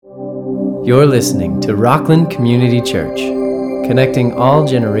You're listening to Rockland Community Church, connecting all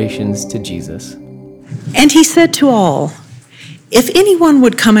generations to Jesus. And he said to all, "If anyone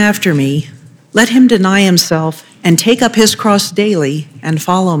would come after me, let him deny himself and take up his cross daily and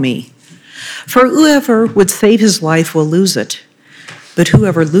follow me. For whoever would save his life will lose it, but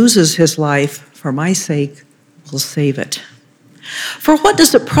whoever loses his life for my sake will save it. For what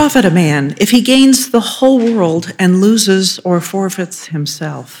does it profit a man if he gains the whole world and loses or forfeits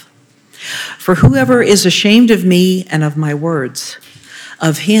himself? For whoever is ashamed of me and of my words,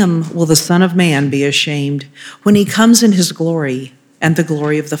 of him will the Son of Man be ashamed when he comes in his glory and the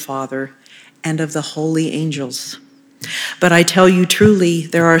glory of the Father and of the holy angels. But I tell you truly,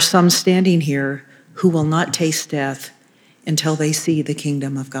 there are some standing here who will not taste death until they see the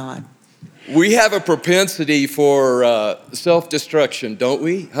kingdom of God." We have a propensity for self-destruction, don't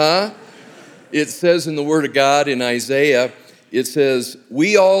we? It says in the Word of God in Isaiah, it says,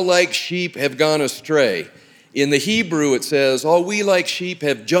 "We all like sheep have gone astray." In the Hebrew, it says, "All we like sheep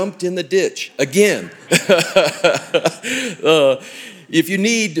have jumped in the ditch again." If you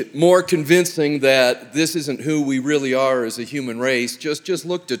need more convincing that this isn't who we really are as a human race, just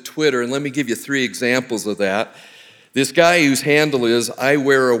look to Twitter, and let me give you 3 examples of that. This guy whose handle is "I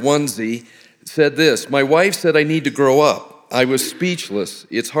wear a onesie" said this: "My wife said I need to grow up. I was speechless.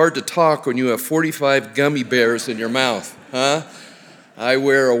 It's hard to talk when you have 45 gummy bears in your mouth, I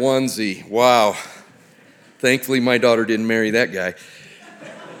wear a onesie." Wow. Thankfully, my daughter didn't marry that guy.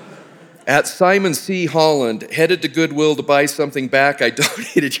 At Simon C. Holland, headed to Goodwill to buy something back I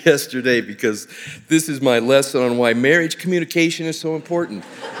donated yesterday because this is my lesson on why marriage communication is so important.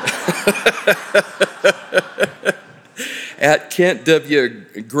 At Kent W.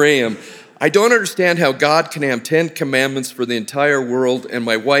 Graham, "I don't understand how God can have 10 commandments for the entire world and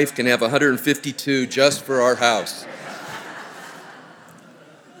my wife can have 152 just for our house."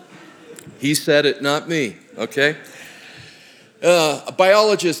 He said it, not me, okay? A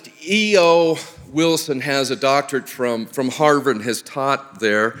biologist, E.O. Wilson, has a doctorate from Harvard and has taught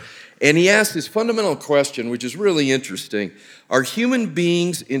there. And he asked this fundamental question, which is really interesting. Are human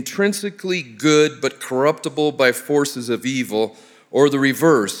beings intrinsically good but corruptible by forces of evil, or the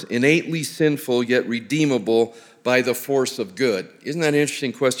reverse, innately sinful yet redeemable by the force of good? Isn't that an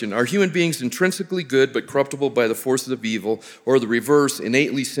interesting question? Are human beings intrinsically good but corruptible by the forces of evil, or the reverse,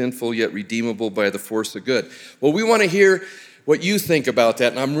 innately sinful yet redeemable by the force of good? Well, we want to hear what you think about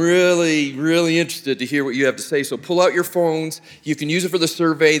that, and I'm really, really interested to hear what you have to say. So pull out your phones. You can use it for the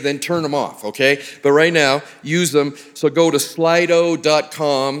survey, then turn them off, okay? But right now, use them. So go to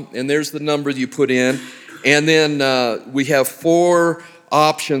slido.com, and there's the number you put in. And then we have 4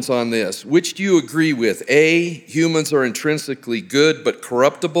 options on this. Which do you agree with? A, humans are intrinsically good but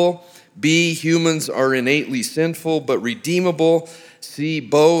corruptible. B, humans are innately sinful but redeemable. C,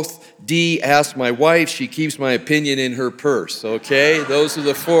 both. D, ask my wife. She keeps my opinion in her purse. Okay, those are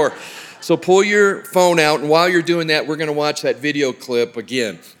the 4. So pull your phone out, and while you're doing that, we're going to watch that video clip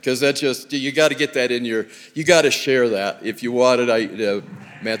again, because that's just, you got to get that in you got to share that. If you want it,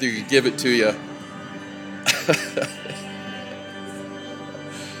 Matthew could give it to you.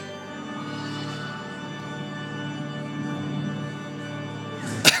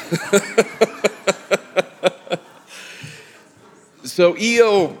 So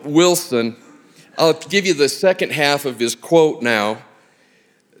E.O. Wilson, I'll give you the second half of his quote now.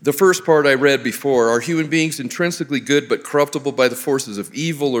 The first part I read before: are human beings intrinsically good but corruptible by the forces of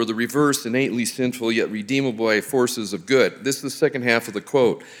evil, or the reverse, innately sinful yet redeemable by forces of good? This is the second half of the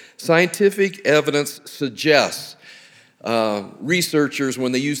quote. Scientific evidence suggests, researchers,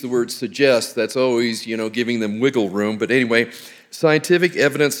 when they use the word suggest, that's always, giving them wiggle room. But anyway, scientific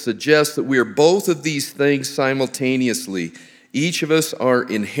evidence suggests that we are both of these things simultaneously. Each of us are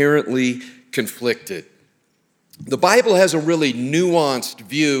inherently conflicted. The Bible has a really nuanced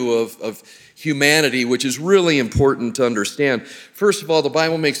view of humanity, which is really important to understand. First of all, the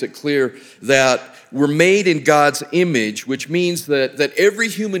Bible makes it clear that we're made in God's image, which means that every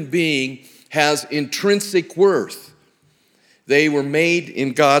human being has intrinsic worth. They were made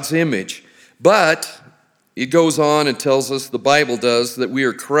in God's image. But it goes on and tells us, the Bible does, that we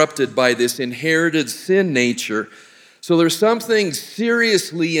are corrupted by this inherited sin nature. So there's something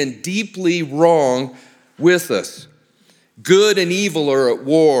seriously and deeply wrong with us. Good and evil are at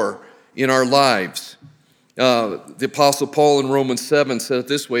war in our lives. The Apostle Paul in Romans 7 said it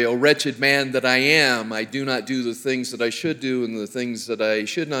this way: "O wretched man that I am, I do not do the things that I should do, and the things that I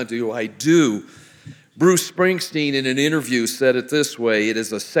should not do, I do." Bruce Springsteen in an interview said it this way: "It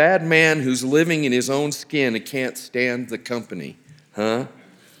is a sad man who's living in his own skin and can't stand the company."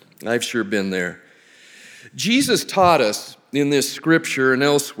 I've sure been there. Jesus taught us in this scripture and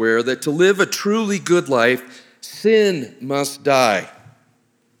elsewhere that to live a truly good life, sin must die.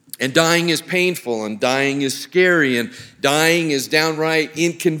 And dying is painful, and dying is scary, and dying is downright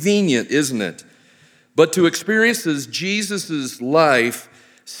inconvenient, isn't it? But to experience Jesus' life,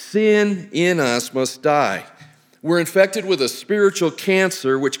 sin in us must die. We're infected with a spiritual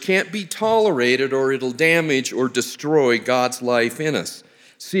cancer which can't be tolerated, or it'll damage or destroy God's life in us.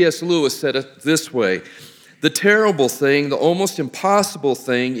 C.S. Lewis said it this way: the terrible thing, the almost impossible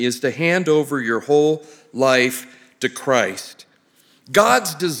thing, is to hand over your whole life to Christ.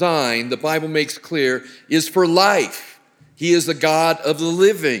 God's design, the Bible makes clear, is for life. He is the God of the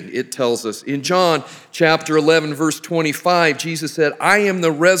living, it tells us. In John chapter 11, verse 25, Jesus said, I am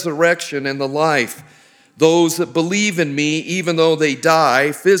the resurrection and the life. Those that believe in me, even though they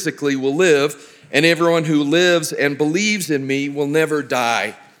die physically, will live, and everyone who lives and believes in me will never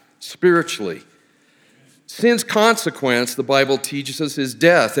die spiritually. Sin's consequence, the Bible teaches us, is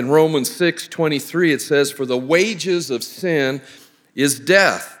death. In Romans 6:23, it says, for the wages of sin is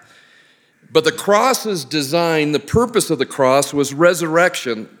death. But the cross's design, the purpose of the cross was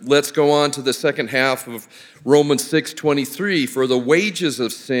resurrection. Let's go on to the second half of Romans 6:23. For the wages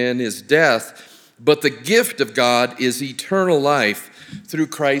of sin is death, but the gift of God is eternal life through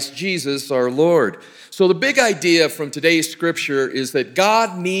Christ Jesus our Lord. So the big idea from today's scripture is that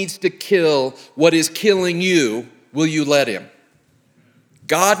God needs to kill what is killing you. Will you let him?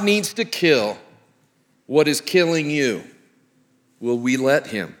 God needs to kill what is killing you. Will we let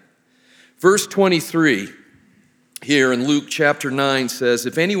him? Verse 23 here in Luke chapter 9 says,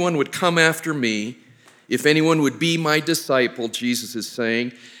 if anyone would come after me, if anyone would be my disciple, Jesus is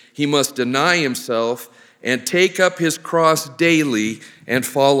saying, he must deny himself and take up his cross daily and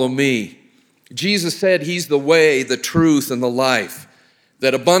follow me. Jesus said he's the way, the truth, and the life.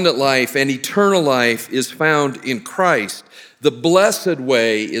 That abundant life and eternal life is found in Christ. The blessed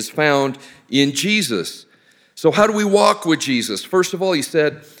way is found in Jesus. So how do we walk with Jesus? First of all, he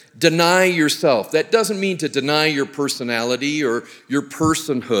said, deny yourself. That doesn't mean to deny your personality or your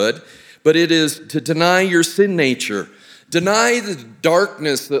personhood, but it is to deny your sin nature. Deny the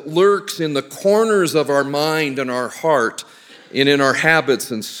darkness that lurks in the corners of our mind and our heart and in our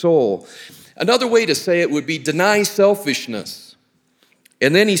habits and soul. Another way to say it would be deny selfishness.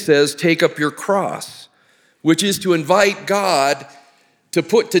 And then he says, take up your cross, which is to invite God to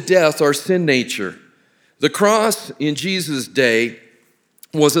put to death our sin nature. The cross in Jesus' day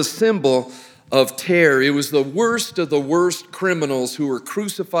was a symbol of terror. It was the worst of the worst criminals who were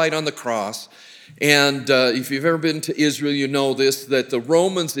crucified on the cross. And if you've ever been to Israel, you know this, that the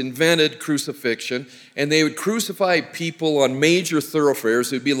Romans invented crucifixion, and they would crucify people on major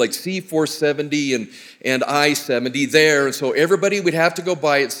thoroughfares. It would be like C-470 and I-70 there. And so everybody would have to go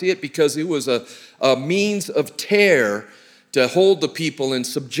by it, see it, because it was a means of terror to hold the people in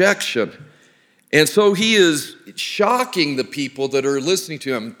subjection. And so he is shocking the people that are listening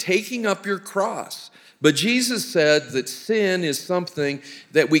to him, taking up your cross. But Jesus said that sin is something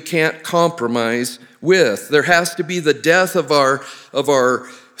that we can't compromise with. There has to be the death of our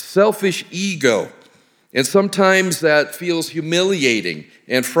selfish ego. And sometimes that feels humiliating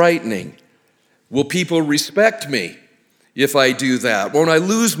and frightening. Will people respect me if I do that? Won't I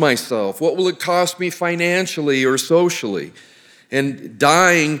lose myself? What will it cost me financially or socially? And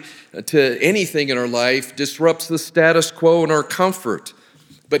dying to anything in our life disrupts the status quo and our comfort.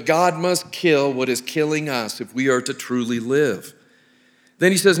 But God must kill what is killing us if we are to truly live.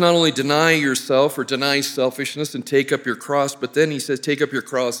 Then he says not only deny yourself or deny selfishness and take up your cross, but then he says take up your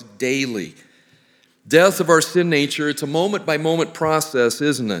cross daily. Death of our sin nature, it's a moment-by-moment process,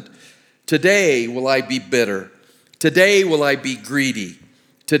 isn't it? Today will I be bitter. Today will I be greedy.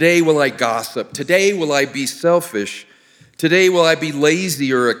 Today will I gossip. Today will I be selfish. Today will I be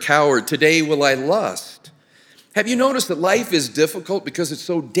lazy or a coward. Today will I lust. Have you noticed that life is difficult because it's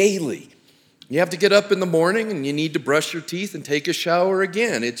so daily? You have to get up in the morning and you need to brush your teeth and take a shower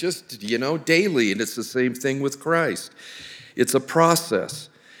again. It's just, daily, and it's the same thing with Christ. It's a process.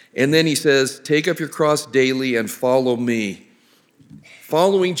 And then he says, take up your cross daily and follow me.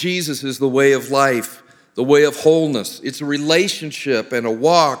 Following Jesus is the way of life, the way of wholeness. It's a relationship and a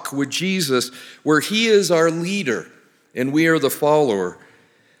walk with Jesus where he is our leader and we are the follower,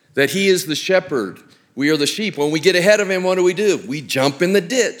 that he is the shepherd. We are the sheep. When we get ahead of him, what do? We jump in the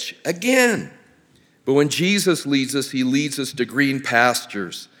ditch again. But when Jesus leads us, he leads us to green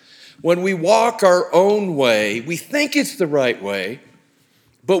pastures. When we walk our own way, we think it's the right way,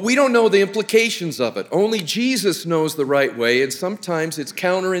 but we don't know the implications of it. Only Jesus knows the right way, and sometimes it's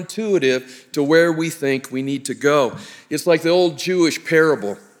counterintuitive to where we think we need to go. It's like the old Jewish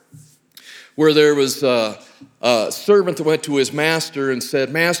parable where there was a servant that went to his master and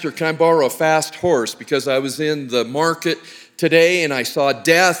said, "Master, can I borrow a fast horse? Because I was in the market today and I saw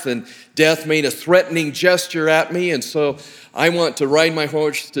death, and death made a threatening gesture at me, and so I want to ride my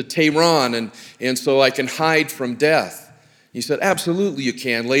horse to Tehran and so I can hide from death." He said, "Absolutely you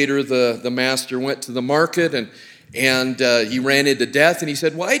can." Later, the master went to the market and he ran into Death, and he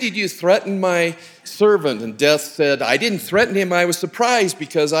said, "Why did you threaten my servant?" And Death said, "I didn't threaten him. I was surprised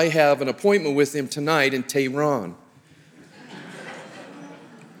because I have an appointment with him tonight in Tehran."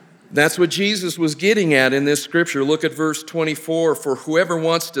 That's what Jesus was getting at in this scripture. Look at verse 24. "For whoever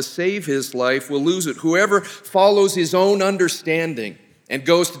wants to save his life will lose it. Whoever follows his own understanding and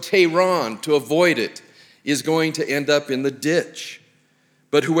goes to Tehran to avoid it is going to end up in the ditch.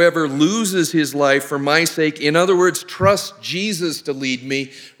 But whoever loses his life for my sake," in other words, trust Jesus to lead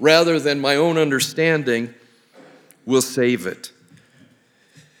me rather than my own understanding, "will save it."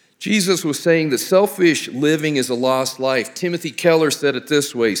 Jesus was saying that selfish living is a lost life. Timothy Keller said it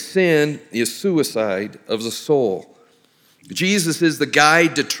this way: "Sin is suicide of the soul." Jesus is the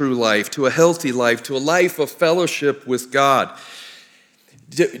guide to true life, to a healthy life, to a life of fellowship with God.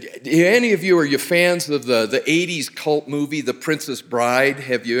 Any of you, are you fans of the 80s cult movie, The Princess Bride?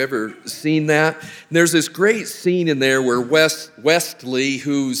 Have you ever seen that? And there's this great scene in there where Wesley,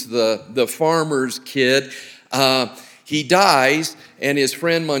 who's the farmer's kid, he dies, and his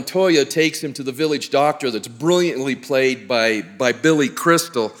friend Montoya takes him to the village doctor that's brilliantly played by Billy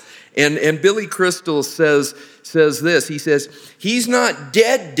Crystal. And Billy Crystal says this. He says, "He's not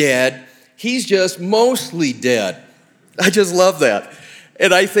dead, he's just mostly dead." I just love that.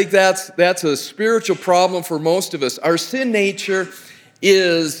 And I think that's a spiritual problem for most of us. Our sin nature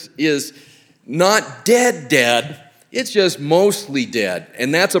is not dead, it's just mostly dead.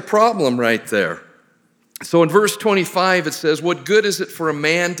 And that's a problem right there. So in verse 25 it says, "What good is it for a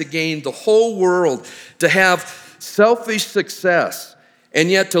man to gain the whole world, to have selfish success, and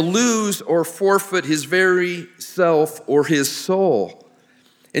yet to lose or forfeit his very self or his soul?"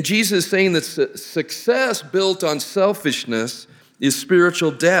 And Jesus is saying that success built on selfishness is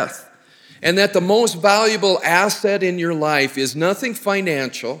spiritual death, and that the most valuable asset in your life is nothing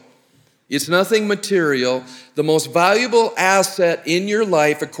financial, it's nothing material. The most valuable asset in your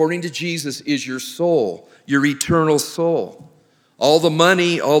life, according to Jesus, is your soul, your eternal soul. All the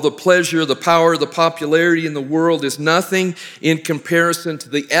money, all the pleasure, the power, the popularity in the world is nothing in comparison to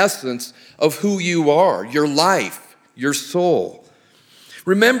the essence of who you are, your life, your soul.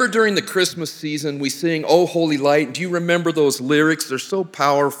 Remember during the Christmas season, we sing, "O Holy Light." Do you remember those lyrics? They're so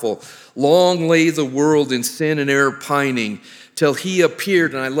powerful. "Long lay the world in sin and error pining, till he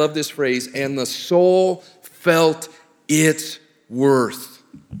appeared," and I love this phrase, "and the soul felt its worth."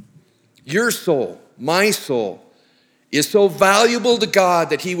 Your soul, my soul, is so valuable to God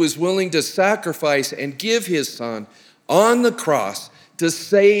that he was willing to sacrifice and give his son on the cross to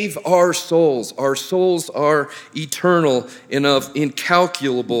save our souls. Our souls are eternal and of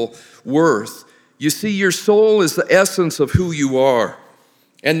incalculable worth. You see, your soul is the essence of who you are.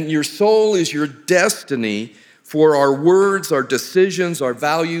 And your soul is your destiny for our words, our decisions, our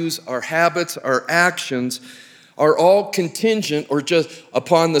values, our habits, our actions are all contingent or just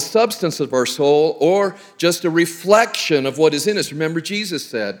upon the substance of our soul, or just a reflection of what is in us. Remember, Jesus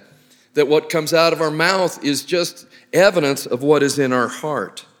said that what comes out of our mouth is just evidence of what is in our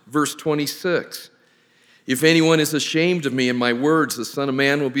heart. Verse 26, "If anyone is ashamed of me and my words, the Son of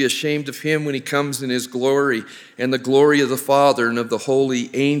Man will be ashamed of him when he comes in his glory and the glory of the Father and of the holy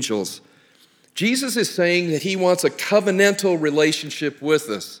angels." Jesus is saying that he wants a covenantal relationship with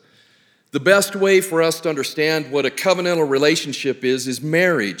us. The best way for us to understand what a covenantal relationship is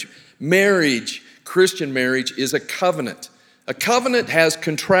marriage. Marriage, Christian marriage, is a covenant. A covenant has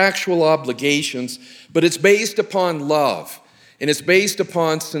contractual obligations, but it's based upon love, and it's based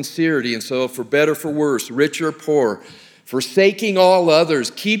upon sincerity. And so, for better, for worse, rich or poor, forsaking all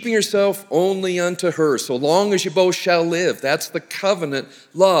others, keeping yourself only unto her, so long as you both shall live. That's the covenant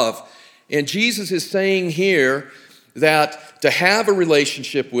love. And Jesus is saying here that to have a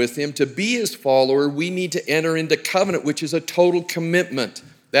relationship with him, to be his follower, we need to enter into covenant, which is a total commitment.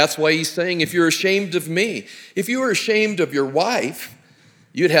 That's why he's saying, if you're ashamed of me, if you were ashamed of your wife,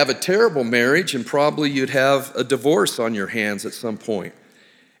 you'd have a terrible marriage and probably you'd have a divorce on your hands at some point.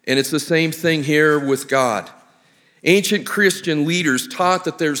 And it's the same thing here with God. Ancient Christian leaders taught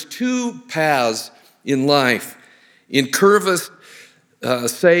that there's two paths in life. In Curvis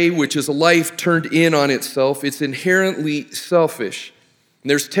say, which is a life turned in on itself, it's inherently selfish. And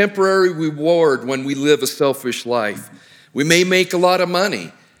there's temporary reward when we live a selfish life. We may make a lot of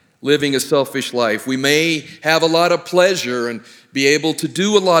money. living a selfish life. We may have a lot of pleasure and be able to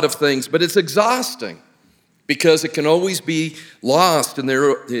do a lot of things, but it's exhausting because it can always be lost, and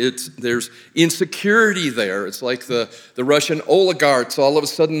there's insecurity there. It's like the Russian oligarchs. All of a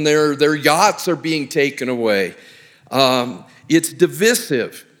sudden, their yachts are being taken away. It's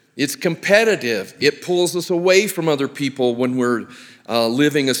divisive. It's competitive. It pulls us away from other people when we're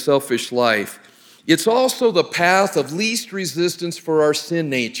living a selfish life. It's also the path of least resistance for our sin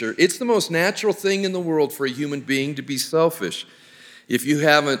nature. It's the most natural thing in the world for a human being to be selfish. If you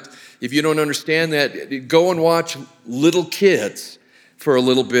don't understand that, go and watch little kids for a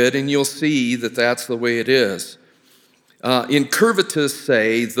little bit, and you'll see that that's the way it is. Incurvatus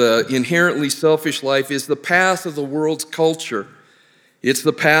say the inherently selfish life is the path of the world's culture. It's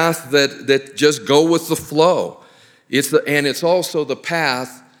the path that just go with the flow. And it's also the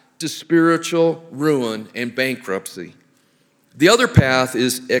path to spiritual ruin and bankruptcy. The other path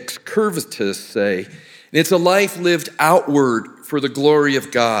is excurvatus say, and it's a life lived outward for the glory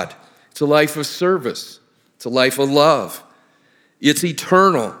of God. It's a life of service. It's a life of love. It's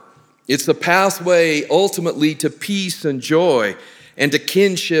eternal. It's the pathway ultimately to peace and joy and to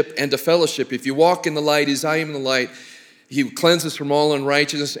kinship and to fellowship. If you walk in the light as I am in the light, He cleanses from all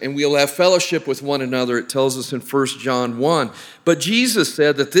unrighteousness, and we'll have fellowship with one another, it tells us in 1 John 1. But Jesus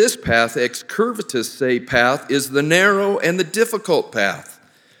said that this path, excurvatus say path, is the narrow and the difficult path.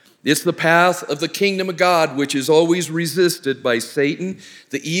 It's the path of the kingdom of God, which is always resisted by Satan,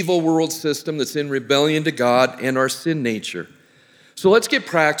 the evil world system that's in rebellion to God, and our sin nature. So let's get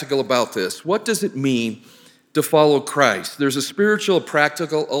practical about this. What does it mean to follow Christ? There's a spiritual,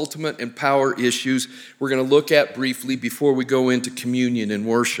 practical, ultimate, and power issues we're going to look at briefly before we go into communion and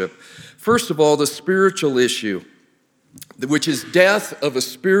worship. First of all, the spiritual issue, which is death of a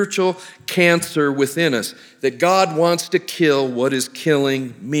spiritual cancer within us, that God wants to kill what is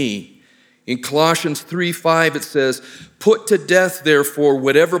killing me. In Colossians 3:5, it says, "Put to death, therefore,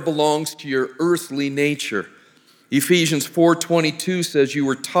 whatever belongs to your earthly nature." Ephesians 4:22 says, "You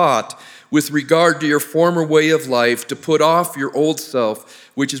were taught with regard to your former way of life to put off your old self,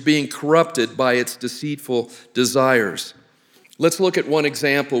 which is being corrupted by its deceitful desires." Let's look at one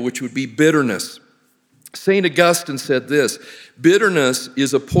example, which would be bitterness. St. Augustine said this, "Bitterness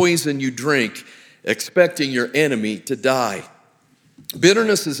is a poison you drink, expecting your enemy to die."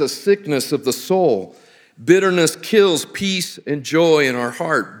 Bitterness is a sickness of the soul. Bitterness kills peace and joy in our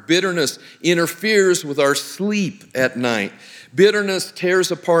heart. Bitterness interferes with our sleep at night. Bitterness tears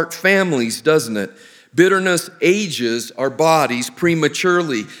apart families, doesn't it? Bitterness ages our bodies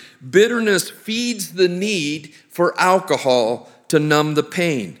prematurely. Bitterness feeds the need for alcohol to numb the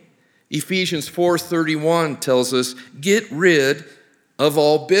pain. Ephesians 4:31 tells us, "Get rid of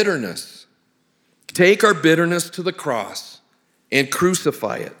all bitterness." Take our bitterness to the cross and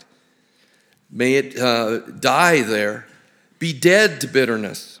crucify it. May it die there. Be dead to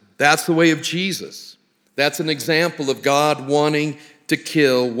bitterness. That's the way of Jesus. That's an example of God wanting to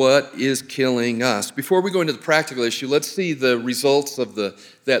kill what is killing us. Before we go into the practical issue, let's see the results of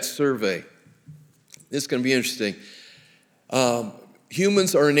that survey. This is going to be interesting.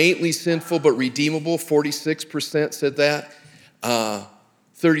 Humans are innately sinful but redeemable. 46% said that.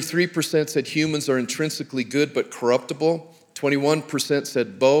 33% said humans are intrinsically good but corruptible. 21%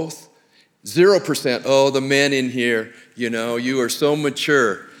 said both. 0%, oh, the men in here, you are so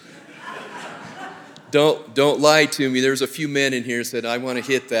mature. Don't lie to me. There's a few men in here who said, I want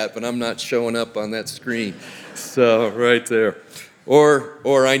to hit that, but I'm not showing up on that screen. So, right there.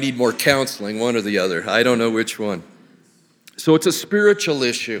 Or I need more counseling, one or the other. I don't know which one. So it's a spiritual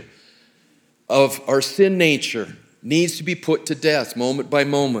issue of our sin nature needs to be put to death moment by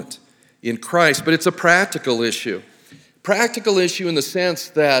moment in Christ, but it's a practical issue. Practical issue in the sense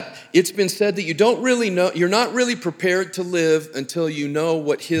that it's been said that you don't really know, you're not really prepared to live until you know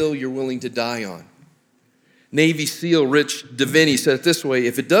what hill you're willing to die on. Navy SEAL Rich Deviney said it this way,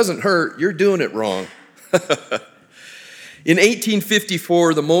 if it doesn't hurt, you're doing it wrong. In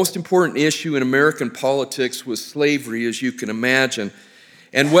 1854, the most important issue in American politics was slavery, as you can imagine,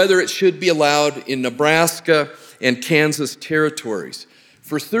 and whether it should be allowed in Nebraska and Kansas territories.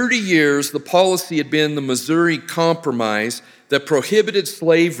 For 30 years, the policy had been the Missouri Compromise that prohibited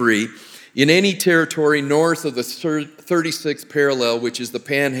slavery in any territory north of the 36th parallel, which is the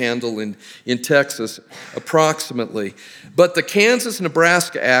Panhandle in Texas, approximately. But the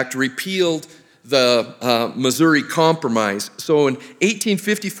Kansas-Nebraska Act repealed the Missouri Compromise. So in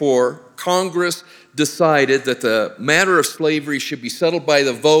 1854, Congress decided that the matter of slavery should be settled by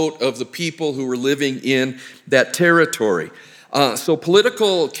the vote of the people who were living in that territory. So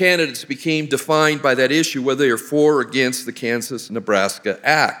political candidates became defined by that issue, whether they are for or against the Kansas-Nebraska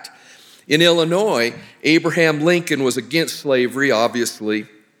Act. In Illinois, Abraham Lincoln was against slavery, obviously,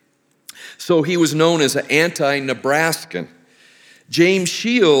 so he was known as an anti-Nebraskan. James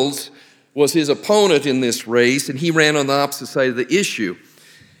Shields was his opponent in this race, and he ran on the opposite side of the issue.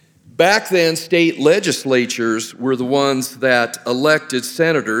 Back then, state legislatures were the ones that elected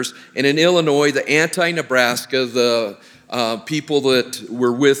senators, and in Illinois, the anti-Nebraska, the people that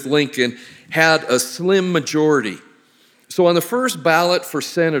were with Lincoln, had a slim majority. So on the first ballot for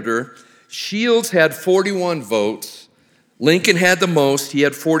senator, Shields had 41 votes. Lincoln had the most, he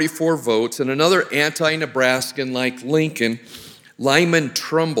had 44 votes, and another anti-Nebraskan like Lincoln, Lyman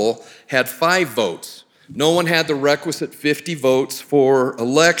Trumbull, had 5 votes. No one had the requisite 50 votes for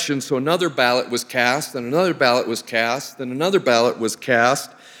election, so another ballot was cast, and another ballot was cast, and another ballot was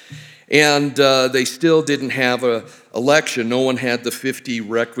cast, and they still didn't have an election. No one had the 50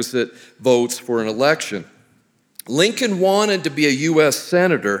 requisite votes for an election. Lincoln wanted to be a U.S.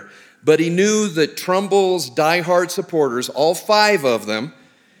 senator, but he knew that Trumbull's diehard supporters, all 5 of them,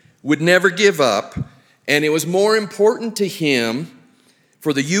 would never give up, and it was more important to him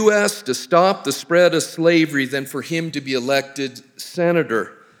for the U.S. to stop the spread of slavery than for him to be elected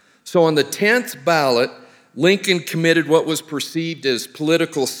senator. So on the 10th ballot, Lincoln committed what was perceived as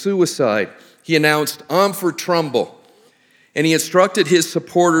political suicide. He announced, "I'm for Trumbull." And he instructed his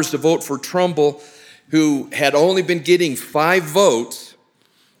supporters to vote for Trumbull, who had only been getting 5 votes,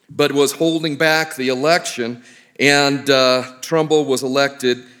 but was holding back the election, and Trumbull was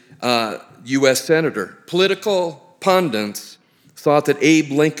elected U.S. Senator. Political pundits thought that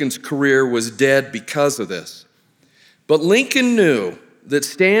Abe Lincoln's career was dead because of this. But Lincoln knew that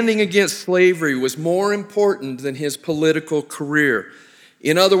standing against slavery was more important than his political career.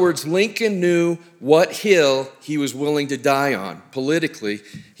 In other words, Lincoln knew what hill he was willing to die on. Politically,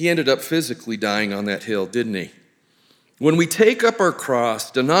 he ended up physically dying on that hill, didn't he? When we take up our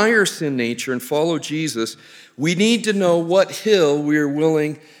cross, deny our sin nature, and follow Jesus, we need to know what hill we are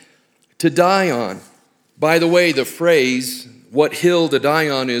willing to die on. By the way, the phrase, "what hill to die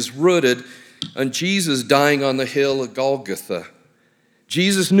on," is rooted on Jesus dying on the hill of Golgotha.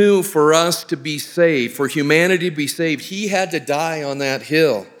 Jesus knew for us to be saved, for humanity to be saved, he had to die on that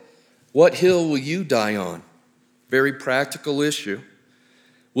hill. What hill will you die on? Very practical issue.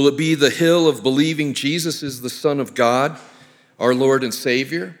 Will it be the hill of believing Jesus is the Son of God, our Lord and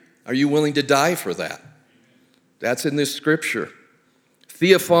Savior? Are you willing to die for that? That's in this scripture.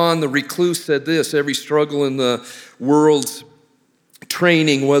 Theophan the recluse said this: every struggle in the world's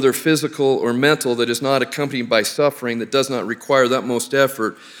training, whether physical or mental, that is not accompanied by suffering, that does not require that most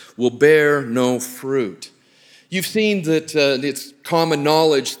effort, will bear no fruit. You've seen that it's common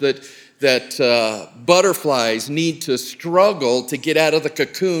knowledge that butterflies need to struggle to get out of the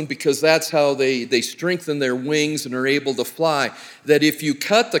cocoon, because that's how they strengthen their wings and are able to fly. That if you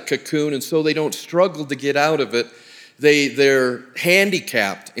cut the cocoon and so they don't struggle to get out of it, they're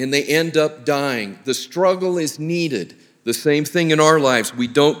handicapped and they end up dying. The struggle is needed. The same thing in our lives. We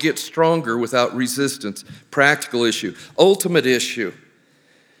don't get stronger without resistance. Practical issue. Ultimate issue.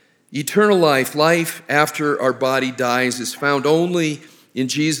 Eternal life, life after our body dies, is found only in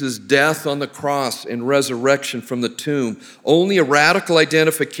Jesus' death on the cross and resurrection from the tomb. Only a radical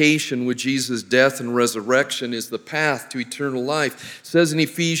identification with Jesus' death and resurrection is the path to eternal life. It says in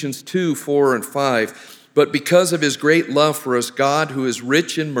Ephesians 2, 4, and 5, "But because of his great love for us, God, who is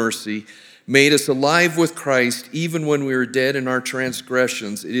rich in mercy, made us alive with Christ even when we were dead in our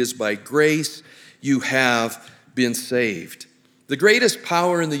transgressions. It is by grace you have been saved." The greatest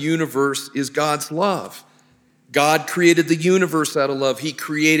power in the universe is God's love. God created the universe out of love. He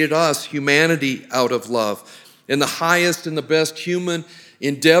created us, humanity, out of love. And the highest and the best human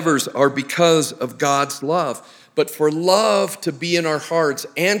endeavors are because of God's love. But for love to be in our hearts,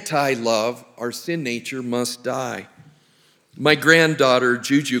 anti-love, our sin nature must die. My granddaughter,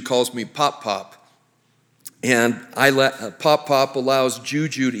 Juju, calls me Pop Pop. And Pop Pop allows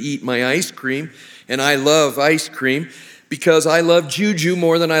Juju to eat my ice cream. And I love ice cream because I love Juju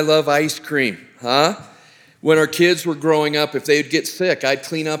more than I love ice cream. When our kids were growing up, if they'd get sick, I'd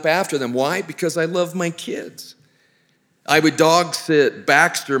clean up after them. Why? Because I love my kids. I would dog sit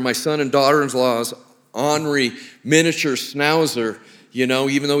Baxter, my son and daughter-in-law's ornery miniature schnauzer,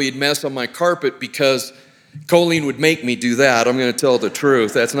 even though he'd mess on my carpet, because Colleen would make me do that. I'm going to tell the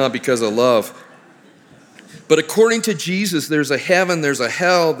truth. That's not because of love. But according to Jesus, there's a heaven, there's a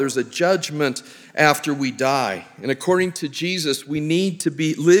hell, there's a judgment after we die. And according to Jesus, we need to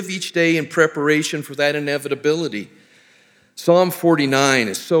live each day in preparation for that inevitability. Psalm 49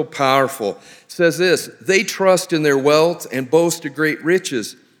 is so powerful. It says this, they trust in their wealth and boast of great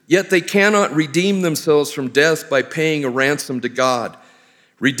riches, yet they cannot redeem themselves from death by paying a ransom to God.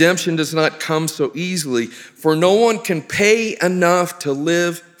 Redemption does not come so easily, for no one can pay enough to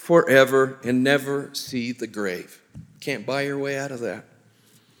live forever and never see the grave. Can't buy your way out of that.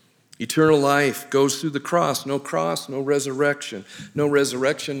 Eternal life goes through the cross. No cross, no resurrection. No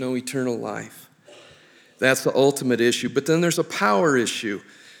resurrection, no eternal life. That's the ultimate issue. But then there's a power issue.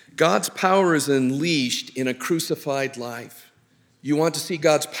 God's power is unleashed in a crucified life. You want to see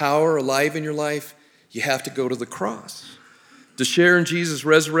God's power alive in your life? You have to go to the cross. To share in Jesus'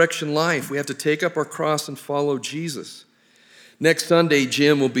 resurrection life, we have to take up our cross and follow Jesus. Next Sunday,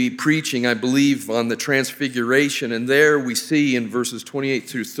 Jim will be preaching, I believe, on the Transfiguration, and there we see in verses 28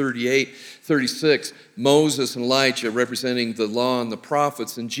 through 36, Moses and Elijah representing the law and the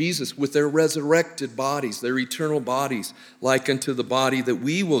prophets, and Jesus with their resurrected bodies, their eternal bodies, like unto the body that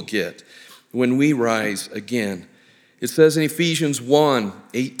we will get when we rise again. It says in Ephesians 1,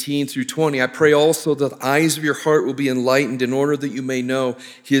 18 through 20, I pray also that the eyes of your heart will be enlightened in order that you may know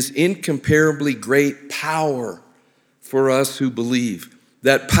his incomparably great power for us who believe.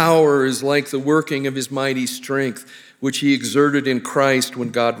 That power is like the working of his mighty strength, which he exerted in Christ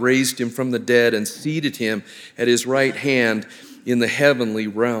when God raised him from the dead and seated him at his right hand in the heavenly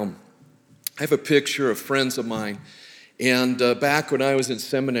realm. I have a picture of friends of mine, and back when I was in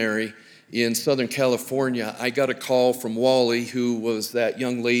seminary, in Southern California, I got a call from Wally, who was that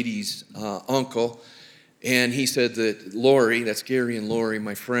young lady's uncle, and he said that Lori, that's Gary and Lori,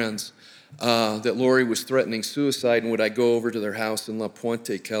 my friends, that Lori was threatening suicide, and would I go over to their house in La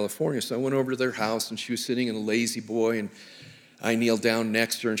Puente, California. So I went over to their house, and she was sitting in a lazy boy, and I kneeled down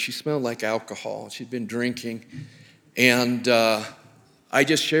next to her, and she smelled like alcohol. She'd been drinking, and I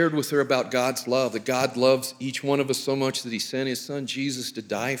just shared with her about God's love, that God loves each one of us so much that he sent his son Jesus to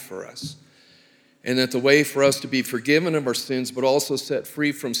die for us. And that the way for us to be forgiven of our sins, but also set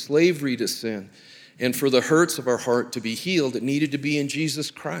free from slavery to sin, and for the hurts of our heart to be healed, it needed to be in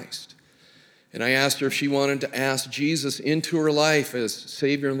Jesus Christ. And I asked her if she wanted to ask Jesus into her life as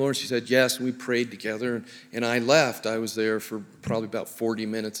Savior and Lord. She said yes, and we prayed together, and I left. I was there for probably about 40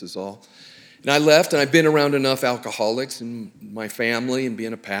 minutes is all. And I left, and I've been around enough alcoholics in my family and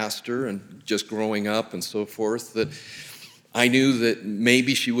being a pastor and just growing up and so forth that I knew that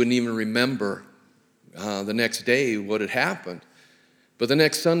maybe she wouldn't even remember the next day what had happened. But the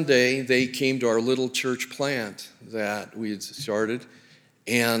next Sunday, they came to our little church plant that we had started,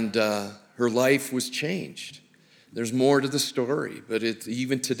 and her life was changed. There's more to the story, but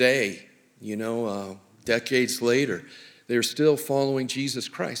even today, decades later, they're still following Jesus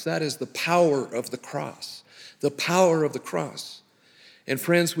Christ. That is the power of the cross. The power of the cross. And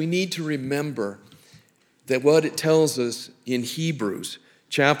friends, we need to remember that what it tells us in Hebrews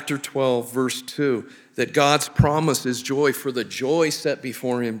chapter 12, verse 2, that God's promise is joy. For the joy set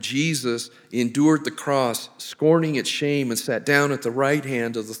before him, Jesus endured the cross, scorning its shame, and sat down at the right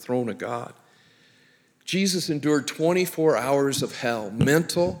hand of the throne of God. Jesus endured 24 hours of hell,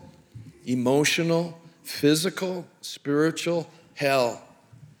 mental, emotional, physical, spiritual hell.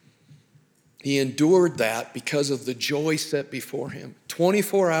 He endured that because of the joy set before him.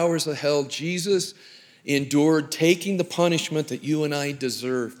 24 hours of hell, Jesus endured, taking the punishment that you and I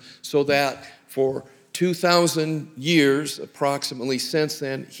deserve, so that for 2,000 years approximately since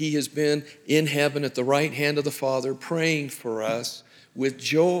then, he has been in heaven at the right hand of the Father, praying for us with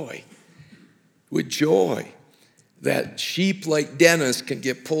joy that sheep like Dennis can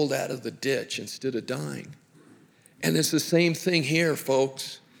get pulled out of the ditch instead of dying. And it's the same thing here,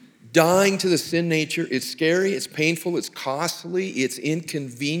 folks. Dying to the sin nature, it's scary, it's painful, it's costly, it's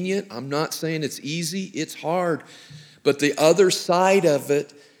inconvenient. I'm not saying it's easy, it's hard. But the other side of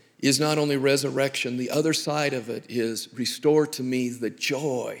it is not only resurrection, the other side of it is restore to me the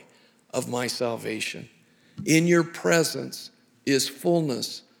joy of my salvation. In your presence is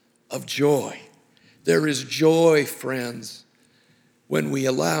fullness of joy. There is joy, friends, when we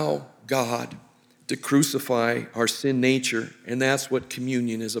allow God to crucify our sin nature, and that's what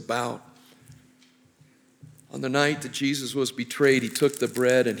communion is about. On the night that Jesus was betrayed, he took the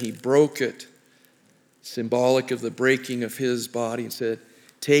bread and he broke it, symbolic of the breaking of his body, and said,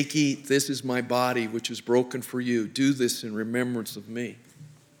 "Take, eat, this is my body which is broken for you. Do this in remembrance of me."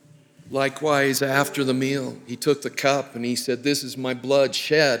 Likewise, after the meal, he took the cup and he said, "This is my blood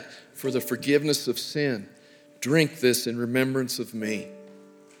shed for the forgiveness of sin. Drink this in remembrance of me."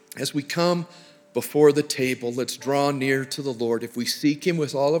 As we come before the table, let's draw near to the Lord. If we seek him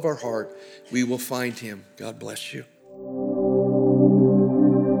with all of our heart, we will find him. God bless you.